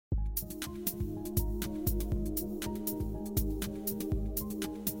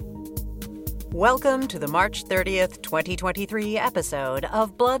Welcome to the March 30th, 2023 episode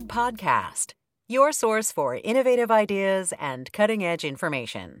of Blood Podcast, your source for innovative ideas and cutting-edge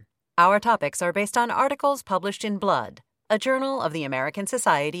information. Our topics are based on articles published in Blood, a journal of the American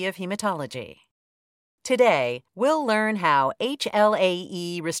Society of Hematology. Today, we'll learn how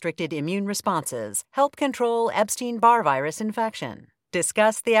HLA-E-restricted immune responses help control Epstein-Barr virus infection,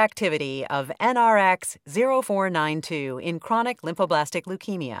 discuss the activity of NRX-0492 in chronic lymphoblastic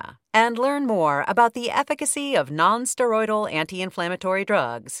leukemia, and learn more about the efficacy of non-steroidal anti-inflammatory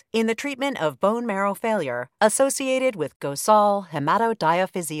drugs in the treatment of bone marrow failure associated with Ghosal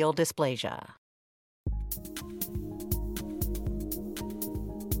Hematodiaphyseal Dysplasia.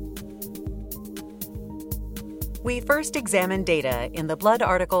 We first examined data in the Blood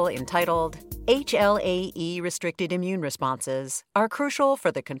article entitled HLA-E-restricted immune responses are crucial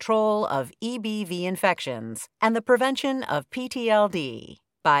for the control of EBV infections and the prevention of PTLD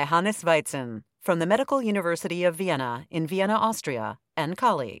by Hannes Weizen from the Medical University of Vienna in Vienna, Austria, and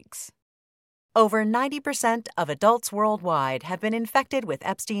colleagues. Over 90% of adults worldwide have been infected with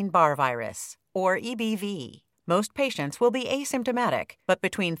Epstein-Barr virus, or EBV. Most patients will be asymptomatic, but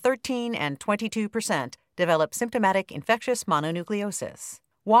between 13 and 22% develop symptomatic infectious mononucleosis.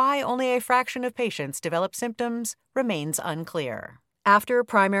 Why only a fraction of patients develop symptoms remains unclear. After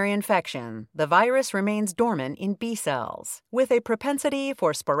primary infection, the virus remains dormant in B cells, with a propensity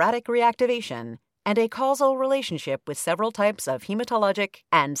for sporadic reactivation and a causal relationship with several types of hematologic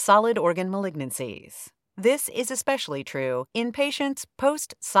and solid organ malignancies. This is especially true in patients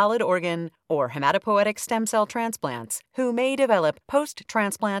post-solid organ or hematopoietic stem cell transplants who may develop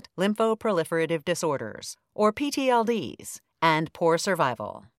post-transplant lymphoproliferative disorders, or PTLDs, and poor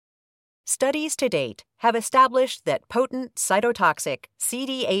survival. Studies to date have established that potent cytotoxic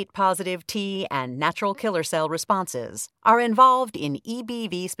CD8-positive T and natural killer cell responses are involved in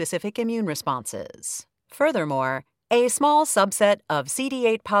EBV-specific immune responses. Furthermore, a small subset of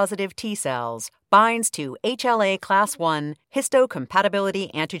CD8-positive T cells binds to HLA class I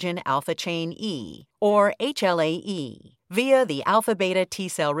histocompatibility antigen alpha chain E, or HLA-E, via the alpha-beta T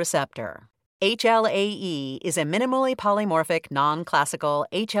cell receptor. HLA-E is a minimally polymorphic non-classical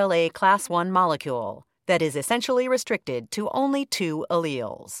HLA class I molecule that is essentially restricted to only two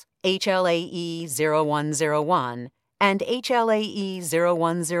alleles, HLA-E-0101 and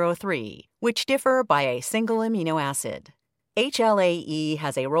HLA-E-0103, which differ by a single amino acid. HLA-E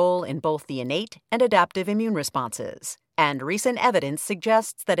has a role in both the innate and adaptive immune responses, and recent evidence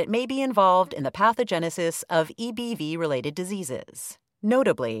suggests that it may be involved in the pathogenesis of EBV-related diseases.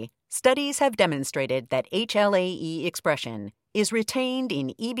 Notably, studies have demonstrated that HLA-E expression is retained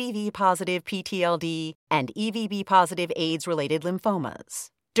in EBV-positive PTLD and EBV-positive AIDS-related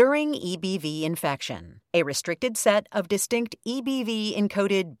lymphomas. During EBV infection, a restricted set of distinct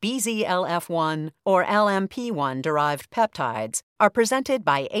EBV-encoded BZLF1 or LMP1-derived peptides are presented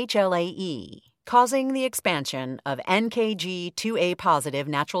by HLA-E, causing the expansion of NKG2A-positive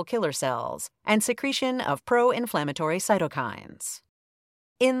natural killer cells and secretion of pro-inflammatory cytokines.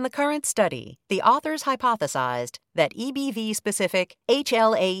 In the current study, the authors hypothesized that EBV-specific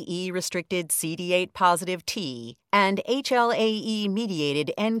HLA-E-restricted CD8-positive T and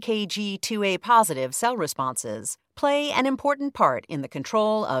HLA-E-mediated NKG2A-positive cell responses play an important part in the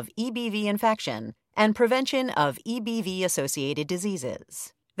control of EBV infection and prevention of EBV-associated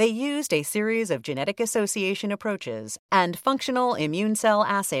diseases. They used a series of genetic association approaches and functional immune cell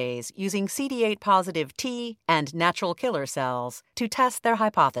assays using CD8-positive T and natural killer cells to test their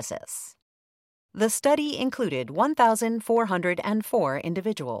hypothesis. The study included 1,404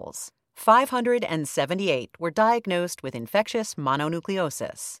 individuals. 578 were diagnosed with infectious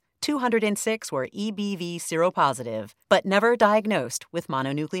mononucleosis. 206 were EBV seropositive, but never diagnosed with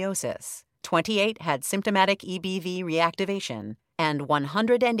mononucleosis. 28 had symptomatic EBV reactivation, and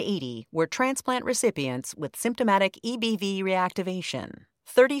 180 were transplant recipients with symptomatic EBV reactivation.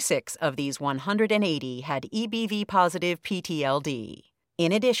 36 of these 180 had EBV-positive PTLD.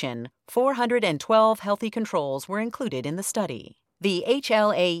 In addition, 412 healthy controls were included in the study. The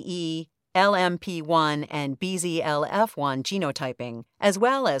HLA-E, LMP1, and BZLF1 genotyping, as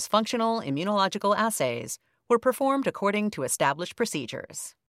well as functional immunological assays, were performed according to established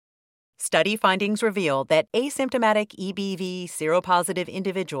procedures. Study findings revealed that asymptomatic EBV seropositive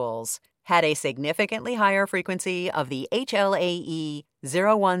individuals had a significantly higher frequency of the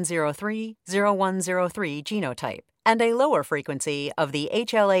HLA-E-0103-0103 genotype and a lower frequency of the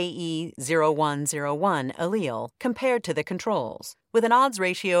HLA-E-0101 allele compared to the controls, with an odds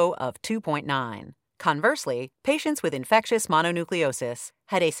ratio of 2.9. Conversely, patients with infectious mononucleosis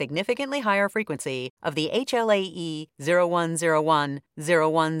had a significantly higher frequency of the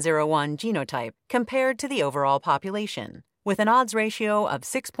HLA-E-0101-0101 genotype compared to the overall population, with an odds ratio of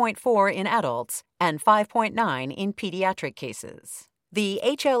 6.4 in adults and 5.9 in pediatric cases. The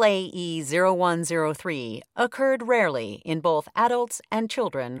HLA-E-0103 occurred rarely in both adults and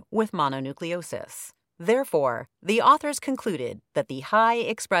children with mononucleosis. Therefore, the authors concluded that the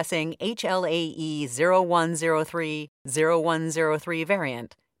high-expressing HLA-E-0103-0103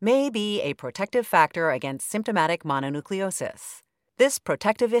 variant may be a protective factor against symptomatic mononucleosis. This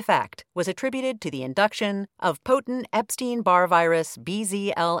protective effect was attributed to the induction of potent Epstein-Barr virus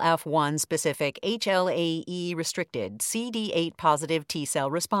BZLF1 specific HLA-E-restricted CD8-positive T-cell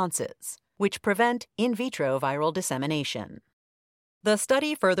responses, which prevent in vitro viral dissemination. The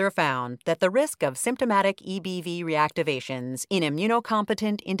study further found that the risk of symptomatic EBV reactivations in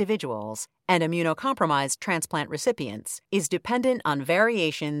immunocompetent individuals and immunocompromised transplant recipients is dependent on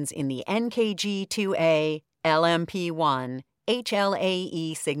variations in the NKG2A, LMP1,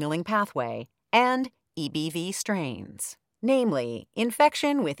 HLA-E signaling pathway, and EBV strains. Namely,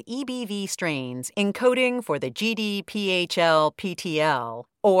 infection with EBV strains encoding for the GD-PHL-PTL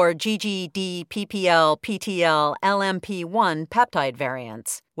or GGD-PPL-PTL-LMP1 peptide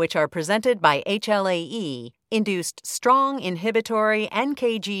variants, which are presented by HLA-E, induced strong inhibitory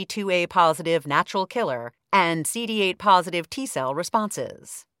NKG2A-positive natural killer and CD8-positive T-cell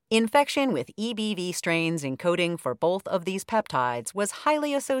responses. Infection with EBV strains encoding for both of these peptides was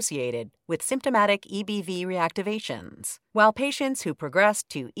highly associated with symptomatic EBV reactivations, while patients who progressed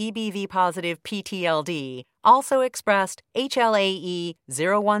to EBV-positive PTLD also expressed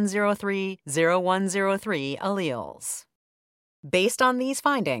HLA-E-0103-0103 alleles. Based on these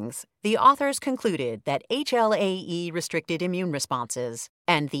findings, the authors concluded that HLA-E-restricted immune responses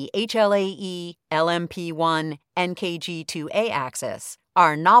and the HLA-E-LMP1-NKG2A axis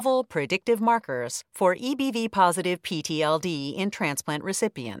are novel predictive markers for EBV-positive PTLD in transplant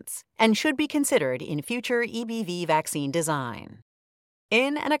recipients and should be considered in future EBV vaccine design.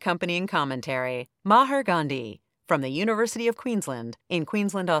 In an accompanying commentary, Maher Gandhi, from the University of Queensland in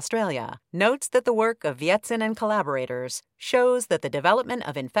Queensland, Australia, notes that the work of Vietzen and collaborators shows that the development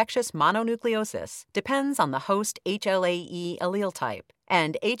of infectious mononucleosis depends on the host HLA-E allele type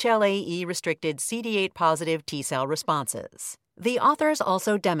and HLA-E-restricted CD8-positive T-cell responses. The authors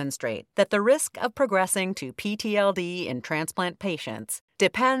also demonstrate that the risk of progressing to PTLD in transplant patients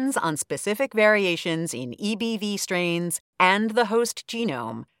depends on specific variations in EBV strains and the host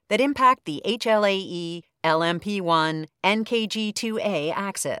genome that impact the HLA-E-LMP1-NKG2A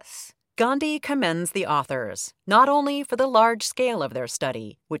axis. Gandhi commends the authors not only for the large scale of their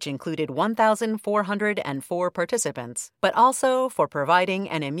study, which included 1,404 participants, but also for providing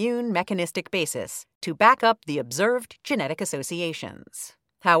an immune mechanistic basis to back up the observed genetic associations.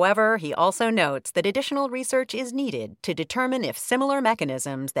 However, he also notes that additional research is needed to determine if similar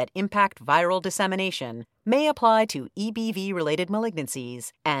mechanisms that impact viral dissemination may apply to EBV-related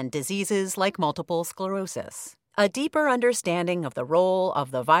malignancies and diseases like multiple sclerosis. A deeper understanding of the role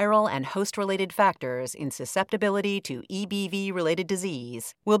of the viral and host-related factors in susceptibility to EBV-related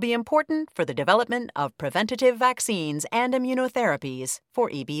disease will be important for the development of preventative vaccines and immunotherapies for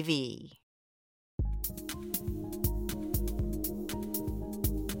EBV.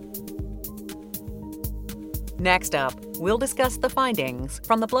 Next up, we'll discuss the findings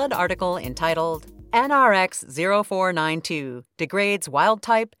from the Blood article entitled NRX-0492 degrades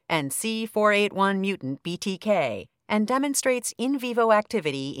wild-type and C481 mutant BTK and demonstrates in vivo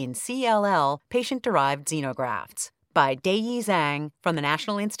activity in CLL patient-derived xenografts by Daiyi Zhang from the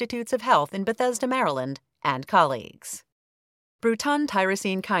National Institutes of Health in Bethesda, Maryland, and colleagues. Bruton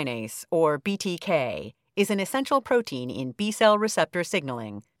tyrosine kinase, or BTK, is an essential protein in B-cell receptor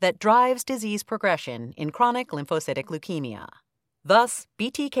signaling that drives disease progression in chronic lymphocytic leukemia. Thus,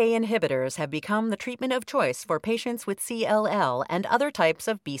 BTK inhibitors have become the treatment of choice for patients with CLL and other types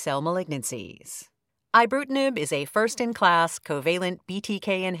of B-cell malignancies. Ibrutinib is a first-in-class covalent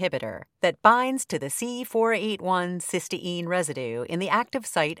BTK inhibitor that binds to the C481 cysteine residue in the active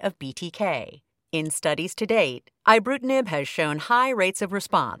site of BTK. In studies to date, ibrutinib has shown high rates of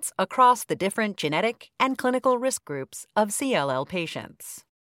response across the different genetic and clinical risk groups of CLL patients.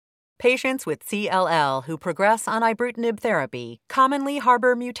 Patients with CLL who progress on ibrutinib therapy commonly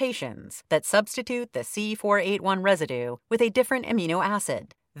harbor mutations that substitute the C481 residue with a different amino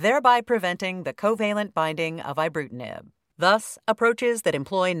acid, thereby preventing the covalent binding of ibrutinib. Thus, approaches that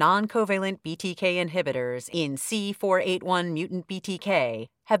employ non-covalent BTK inhibitors in C481 mutant BTK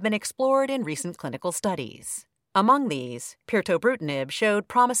have been explored in recent clinical studies. Among these, pirtobrutinib showed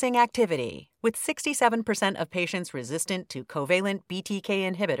promising activity, with 67% of patients resistant to covalent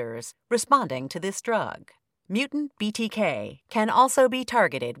BTK inhibitors responding to this drug. Mutant BTK can also be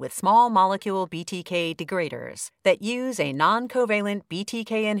targeted with small molecule BTK degraders that use a non-covalent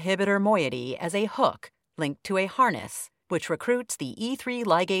BTK inhibitor moiety as a hook linked to a harness, which recruits the E3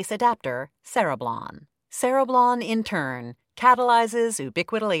 ligase adapter, cereblon. Cereblon, in turn, catalyzes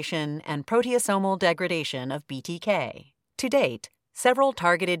ubiquitination and proteasomal degradation of BTK. To date, several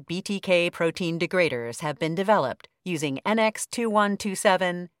targeted BTK protein degraders have been developed using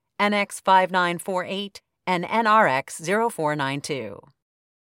NX-2127, NX-5948, and NRX-0492.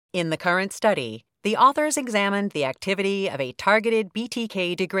 In the current study, the authors examined the activity of a targeted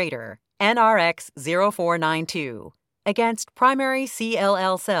BTK degrader, NRX-0492, against primary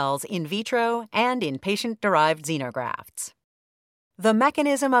CLL cells in vitro and in patient-derived xenografts. The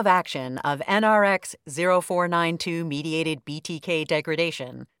mechanism of action of NRX-0492-mediated BTK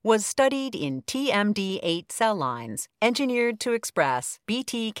degradation was studied in TMD8 cell lines engineered to express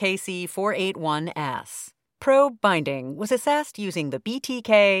BTKC481S. Probe binding was assessed using the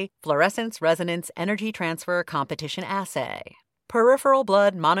BTK fluorescence resonance energy transfer competition assay. Peripheral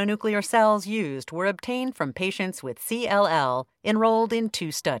blood mononuclear cells used were obtained from patients with CLL enrolled in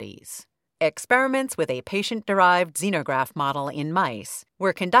 2 studies. Experiments with a patient-derived xenograft model in mice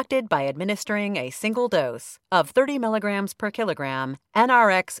were conducted by administering a single dose of 30 mg per kilogram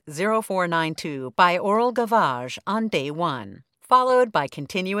NRX-0492 by oral gavage on day 1, followed by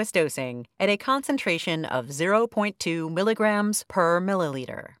continuous dosing at a concentration of 0.2 mg per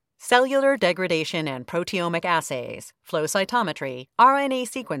milliliter. Cellular degradation and proteomic assays, flow cytometry, RNA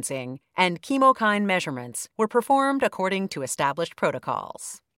sequencing, and chemokine measurements were performed according to established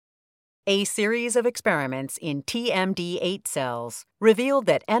protocols. A series of experiments in TMD8 cells revealed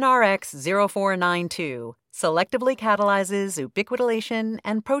that NRX-0492 selectively catalyzes ubiquitination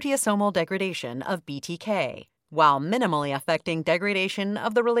and proteasomal degradation of BTK, while minimally affecting degradation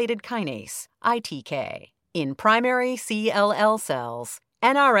of the related kinase, ITK. In primary CLL cells,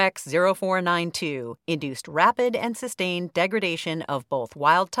 NRX-0492 induced rapid and sustained degradation of both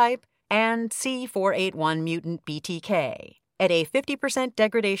wild-type and C481 mutant BTK at a 50%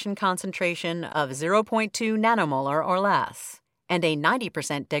 degradation concentration of 0.2 nanomolar or less, and a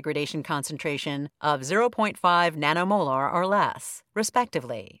 90% degradation concentration of 0.5 nanomolar or less,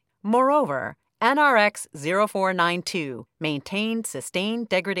 respectively. Moreover, NRX-0492 maintained sustained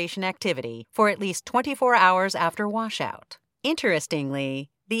degradation activity for at least 24 hours after washout.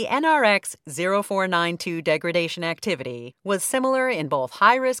 Interestingly, the NRX-0492 degradation activity was similar in both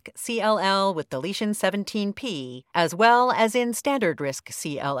high-risk CLL with deletion 17p as well as in standard-risk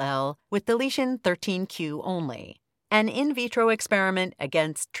CLL with deletion 13q only. An in vitro experiment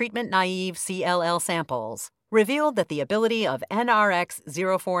against treatment-naive CLL samples revealed that the ability of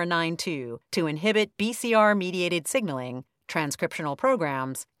NRX-0492 to inhibit BCR-mediated signaling, transcriptional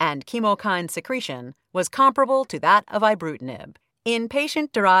programs, and chemokine secretion was comparable to that of ibrutinib. In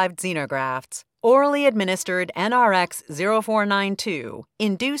patient-derived xenografts, orally administered NRX-0492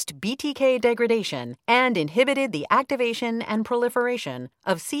 induced BTK degradation and inhibited the activation and proliferation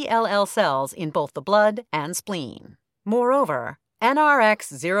of CLL cells in both the blood and spleen. Moreover,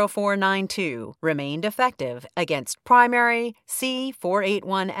 NRX-0492 remained effective against primary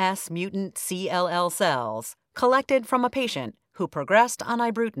C481S mutant CLL cells collected from a patient who progressed on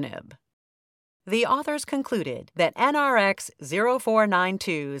ibrutinib. The authors concluded that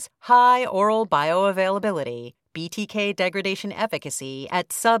NRX-0492's high oral bioavailability, BTK degradation efficacy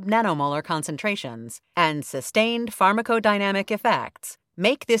at sub-nanomolar concentrations, and sustained pharmacodynamic effects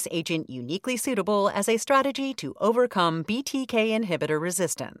make this agent uniquely suitable as a strategy to overcome BTK inhibitor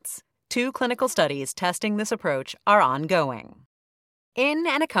resistance. 2 clinical studies testing this approach are ongoing. In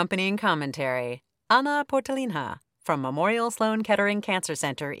an accompanying commentary, Anna Portalinha from Memorial Sloan Kettering Cancer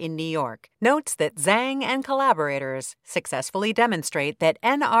Center in New York notes that Zhang and collaborators successfully demonstrate that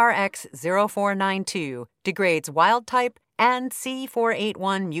NRX-0492 degrades wild-type and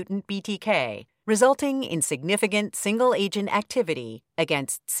C481 mutant BTK, resulting in significant single-agent activity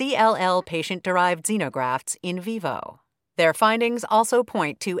against CLL patient-derived xenografts in vivo. Their findings also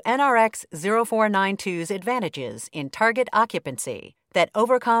point to NRX-0492's advantages in target occupancy that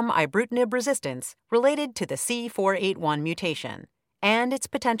overcome ibrutinib resistance related to the C481 mutation, and its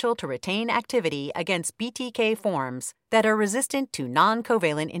potential to retain activity against BTK forms that are resistant to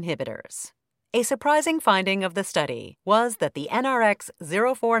non-covalent inhibitors. A surprising finding of the study was that the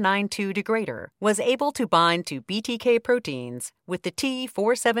NRX-0492 degrader was able to bind to BTK proteins with the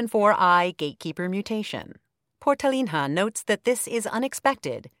T474I gatekeeper mutation. Portalinha notes that this is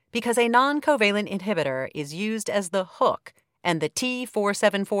unexpected because a non-covalent inhibitor is used as the hook, and the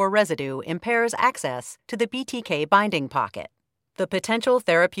T474 residue impairs access to the BTK binding pocket. The potential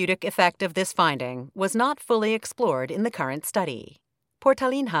therapeutic effect of this finding was not fully explored in the current study.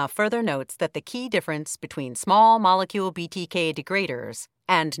 Portalinha further notes that the key difference between small molecule BTK degraders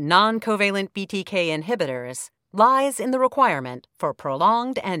and non-covalent BTK inhibitors lies in the requirement for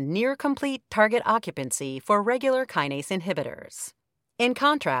prolonged and near-complete target occupancy for regular kinase inhibitors. In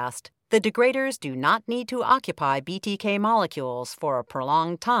contrast, the degraders do not need to occupy BTK molecules for a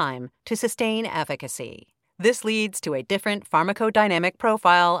prolonged time to sustain efficacy. This leads to a different pharmacodynamic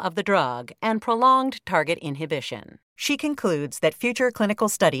profile of the drug and prolonged target inhibition. She concludes that future clinical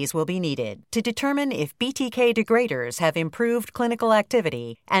studies will be needed to determine if BTK degraders have improved clinical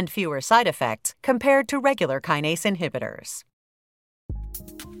activity and fewer side effects compared to regular kinase inhibitors.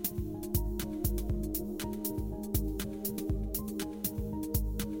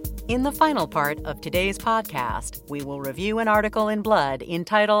 In the final part of today's podcast, we will review an article in Blood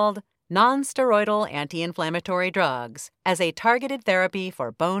entitled Non-Steroidal Anti-Inflammatory Drugs as a Targeted Therapy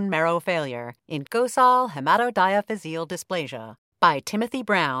for Bone Marrow Failure in Ghosal Hematodiaphyseal Dysplasia by Timothy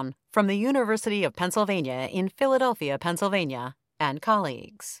Brown from the University of Pennsylvania in Philadelphia, Pennsylvania, and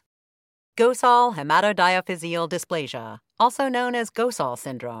colleagues. Ghosal Hematodiaphyseal Dysplasia, also known as Ghosal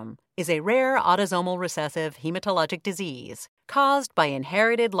syndrome, is a rare autosomal recessive hematologic disease caused by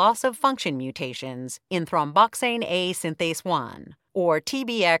inherited loss-of-function mutations in thromboxane A synthase 1, or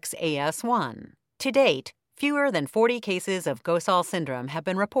TBX-AS1. To date, fewer than 40 cases of Ghosal syndrome have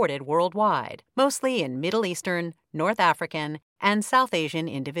been reported worldwide, mostly in Middle Eastern, North African, and South Asian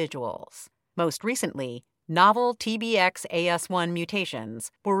individuals. Most recently, novel TBX-AS1 mutations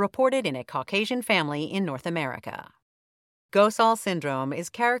were reported in a Caucasian family in North America. Ghosal syndrome is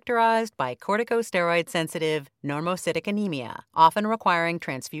characterized by corticosteroid-sensitive normocytic anemia, often requiring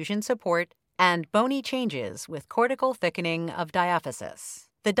transfusion support, and bony changes with cortical thickening of diaphysis.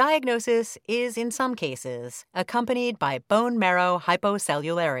 The diagnosis is, in some cases, accompanied by bone marrow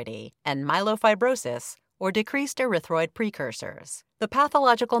hypocellularity and myelofibrosis or decreased erythroid precursors. The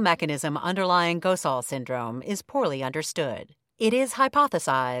pathological mechanism underlying Ghosal syndrome is poorly understood. It is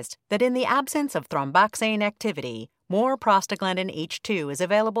hypothesized that in the absence of thromboxane activity, more prostaglandin H2 is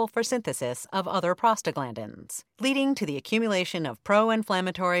available for synthesis of other prostaglandins, leading to the accumulation of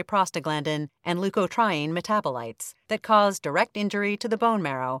pro-inflammatory prostaglandin and leukotriene metabolites that cause direct injury to the bone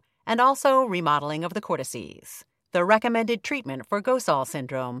marrow and also remodeling of the cortices. The recommended treatment for Ghosal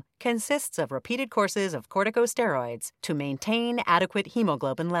syndrome consists of repeated courses of corticosteroids to maintain adequate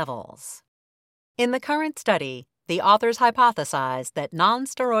hemoglobin levels. In the current study, the authors hypothesized that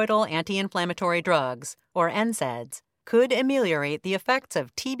non-steroidal anti-inflammatory drugs, or NSAIDs, could ameliorate the effects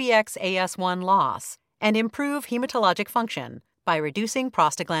of TBX-AS1 loss and improve hematologic function by reducing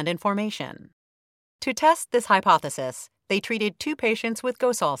prostaglandin formation. To test this hypothesis, they treated 2 patients with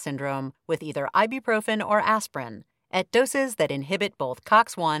Ghosal syndrome with either ibuprofen or aspirin at doses that inhibit both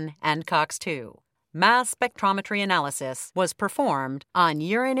COX-1 and COX-2. Mass spectrometry analysis was performed on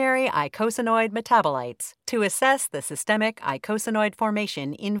urinary eicosanoid metabolites to assess the systemic eicosanoid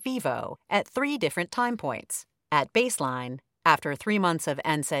formation in vivo at 3 different time points: at baseline, after 3 months of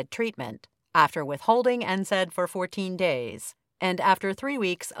NSAID treatment, after withholding NSAID for 14 days, and after 3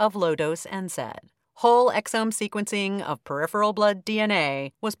 weeks of low-dose NSAID. Whole exome sequencing of peripheral blood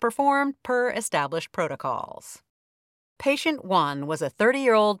DNA was performed per established protocols. Patient 1 was a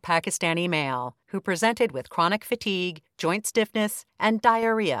 30-year-old Pakistani male who presented with chronic fatigue, joint stiffness, and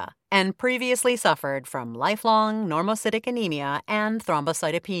diarrhea, and previously suffered from lifelong normocytic anemia and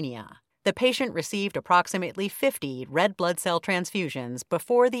thrombocytopenia. The patient received approximately 50 red blood cell transfusions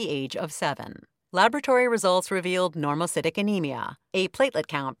before the age of 7. Laboratory results revealed normocytic anemia, a platelet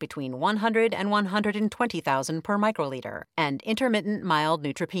count between 100 and 120,000 per microliter, and intermittent mild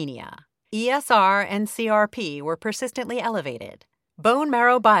neutropenia. ESR and CRP were persistently elevated. Bone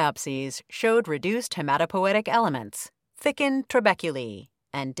marrow biopsies showed reduced hematopoietic elements, thickened trabeculae,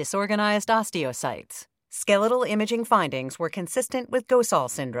 and disorganized osteocytes. Skeletal imaging findings were consistent with Ghosal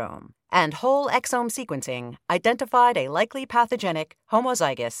syndrome, and whole exome sequencing identified a likely pathogenic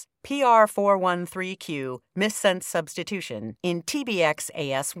homozygous PR413Q missense substitution in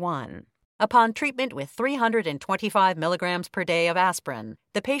TBX-AS1. Upon treatment with 325 milligrams per day of aspirin,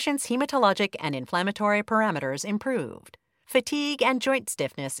 the patient's hematologic and inflammatory parameters improved. Fatigue and joint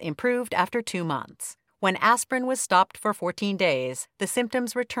stiffness improved after 2 months. When aspirin was stopped for 14 days, the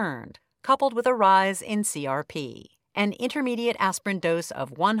symptoms returned, coupled with a rise in CRP. An intermediate aspirin dose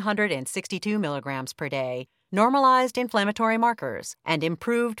of 162 milligrams per day normalized inflammatory markers and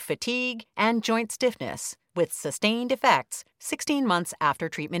improved fatigue and joint stiffness, with sustained effects 16 months after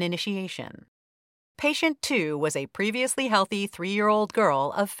treatment initiation. Patient 2 was a previously healthy 3-year-old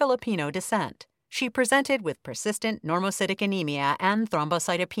girl of Filipino descent. She presented with persistent normocytic anemia and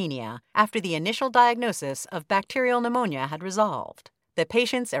thrombocytopenia after the initial diagnosis of bacterial pneumonia had resolved. The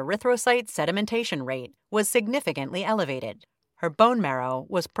patient's erythrocyte sedimentation rate was significantly elevated. Her bone marrow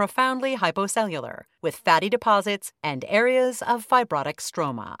was profoundly hypocellular, with fatty deposits and areas of fibrotic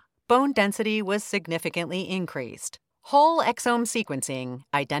stroma. Bone density was significantly increased. Whole exome sequencing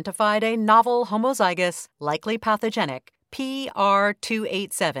identified a novel homozygous, likely pathogenic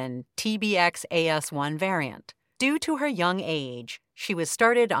PR287 TBX-AS1 variant. Due to her young age, she was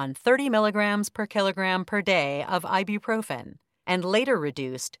started on 30 milligrams per kilogram per day of ibuprofen and later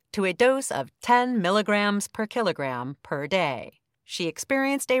reduced to a dose of 10 milligrams per kilogram per day. She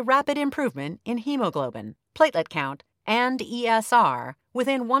experienced a rapid improvement in hemoglobin, platelet count, and ESR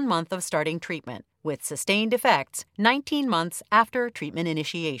within 1 month of starting treatment, with sustained effects 19 months after treatment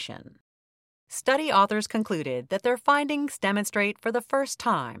initiation. Study authors concluded that their findings demonstrate for the first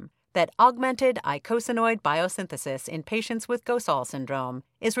time that augmented icosanoid biosynthesis in patients with Ghosal syndrome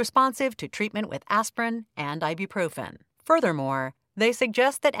is responsive to treatment with aspirin and ibuprofen. Furthermore, they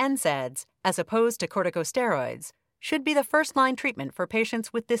suggest that NSAIDs, as opposed to corticosteroids, should be the first-line treatment for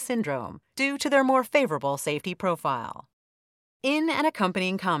patients with this syndrome due to their more favorable safety profile. In an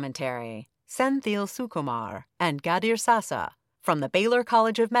accompanying commentary, Senthil Sukumar and Gadir Sasa from the Baylor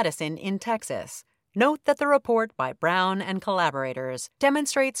College of Medicine in Texas note that the report by Brown and collaborators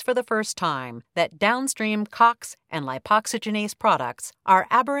demonstrates for the first time that downstream COX and lipoxygenase products are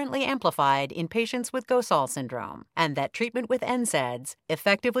aberrantly amplified in patients with Ghosal syndrome, and that treatment with NSAIDs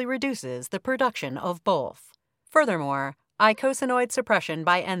effectively reduces the production of both. Furthermore, icosanoid suppression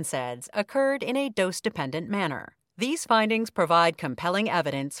by NSAIDs occurred in a dose-dependent manner. These findings provide compelling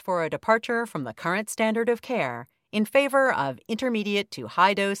evidence for a departure from the current standard of care in favor of intermediate to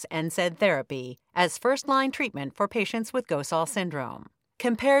high-dose NSAID therapy as first-line treatment for patients with Ghosal syndrome.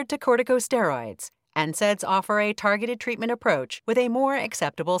 Compared to corticosteroids, NSAIDs offer a targeted treatment approach with a more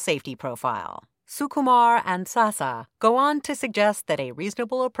acceptable safety profile. Sukumar and Sasa go on to suggest that a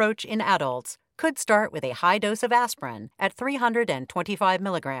reasonable approach in adults could start with a high dose of aspirin at 325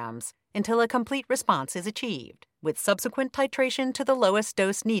 milligrams until a complete response is achieved, with subsequent titration to the lowest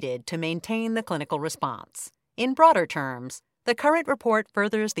dose needed to maintain the clinical response. In broader terms, the current report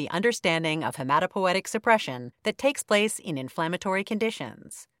furthers the understanding of hematopoietic suppression that takes place in inflammatory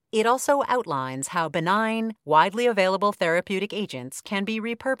conditions. It also outlines how benign, widely available therapeutic agents can be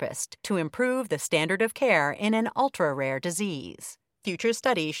repurposed to improve the standard of care in an ultra-rare disease. Future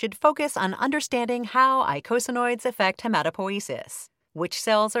studies should focus on understanding how icosanoids affect hematopoiesis, which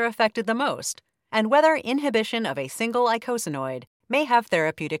cells are affected the most, and whether inhibition of a single icosanoid may have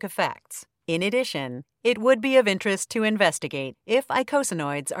therapeutic effects. In addition, it would be of interest to investigate if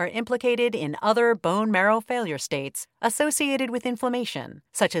icosanoids are implicated in other bone marrow failure states associated with inflammation,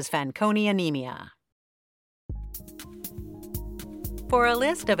 such as Fanconi anemia. For a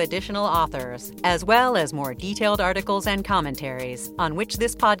list of additional authors, as well as more detailed articles and commentaries on which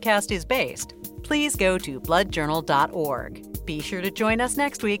this podcast is based, please go to bloodjournal.org. Be sure to join us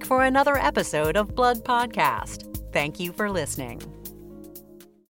next week for another episode of Blood Podcast. Thank you for listening.